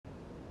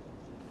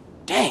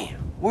Damn,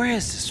 where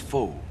is this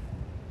fool?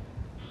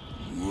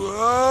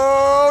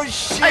 Whoa,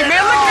 shit! Hey,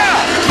 man, look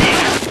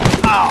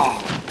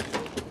out!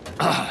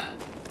 Oh.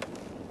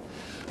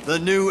 The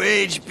new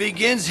age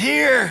begins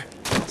here.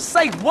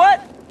 Say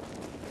what?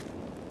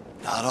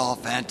 Not all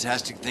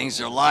fantastic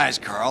things are lies,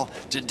 Carl.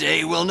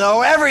 Today we'll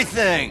know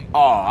everything.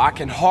 Oh, I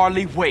can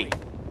hardly wait.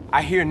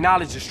 I hear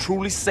knowledge is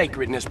truly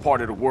sacred in this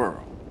part of the world.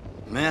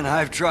 Man,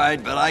 I've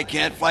tried, but I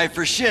can't fight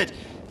for shit.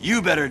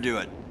 You better do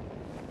it.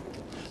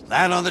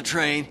 Land on the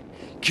train,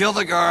 kill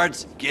the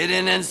guards, get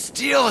in and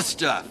steal the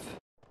stuff.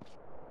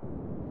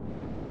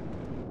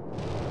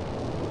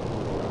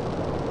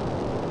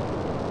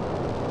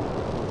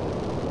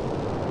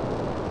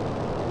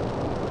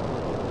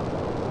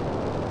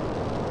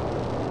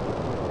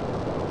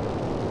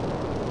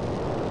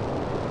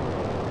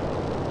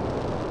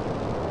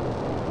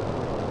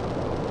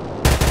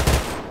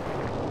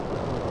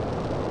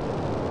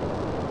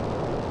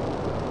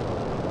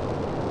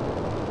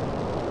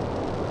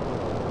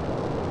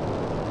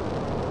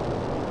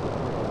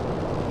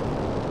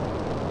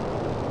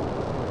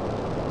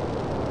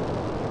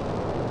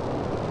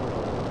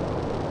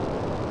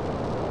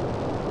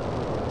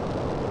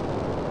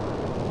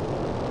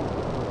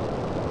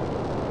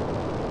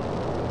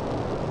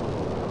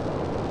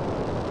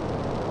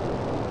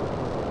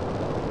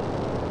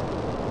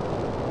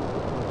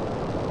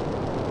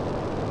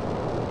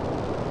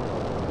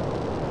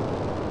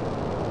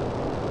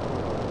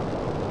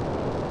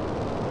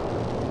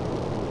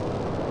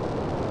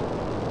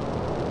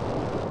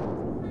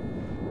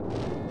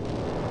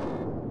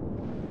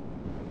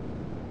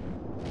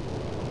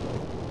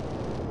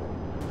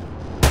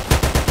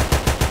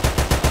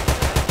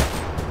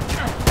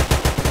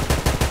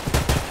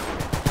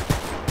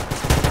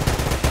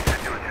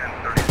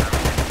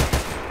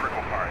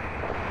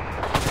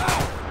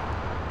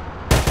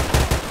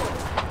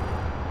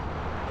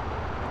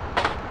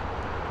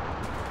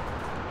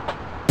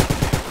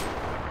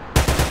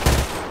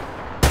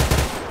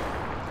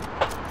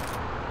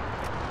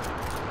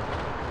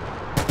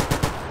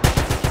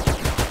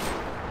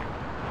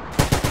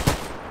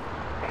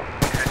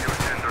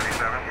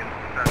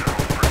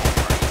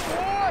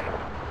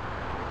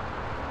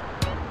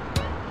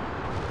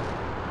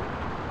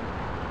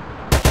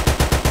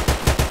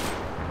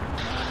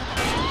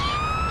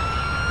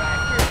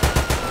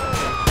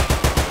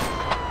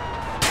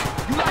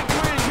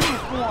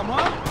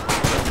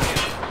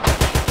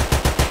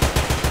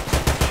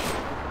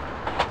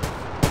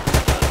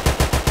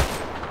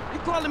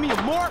 Calling me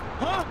a mark,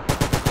 huh?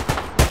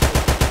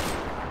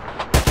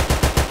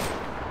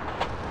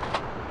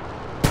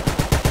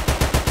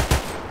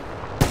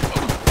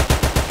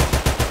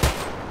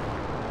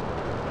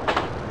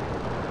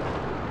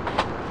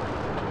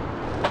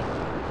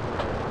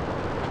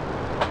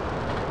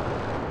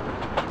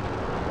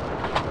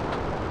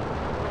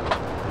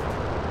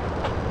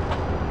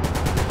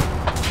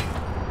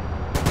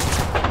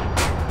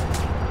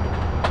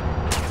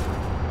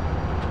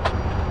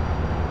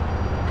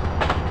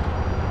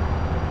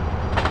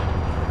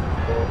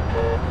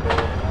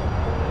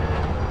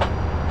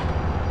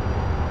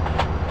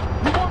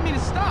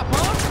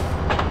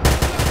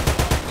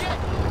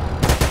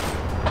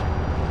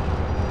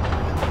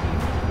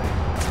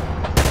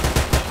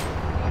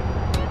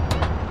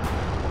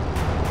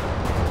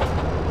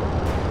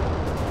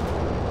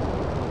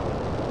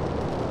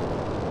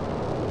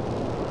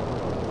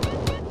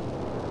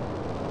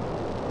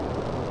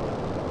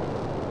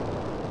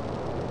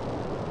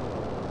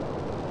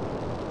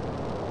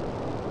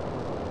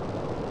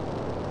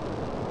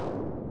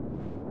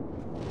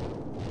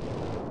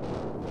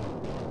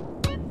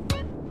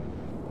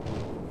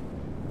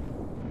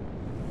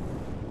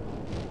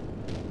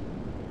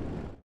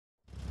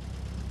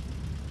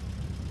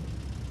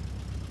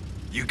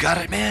 You got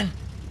it, man?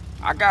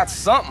 I got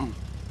something.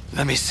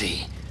 Let me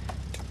see.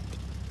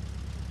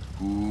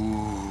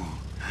 Ooh,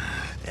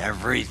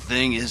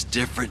 everything is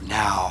different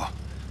now.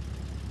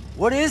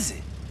 What is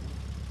it?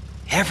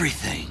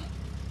 Everything.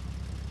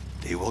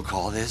 They will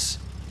call this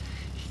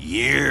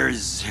Year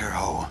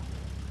Zero.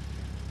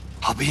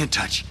 I'll be in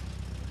touch.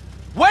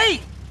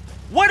 Wait!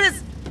 What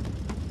is...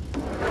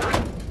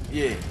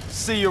 Yeah,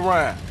 see you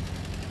around.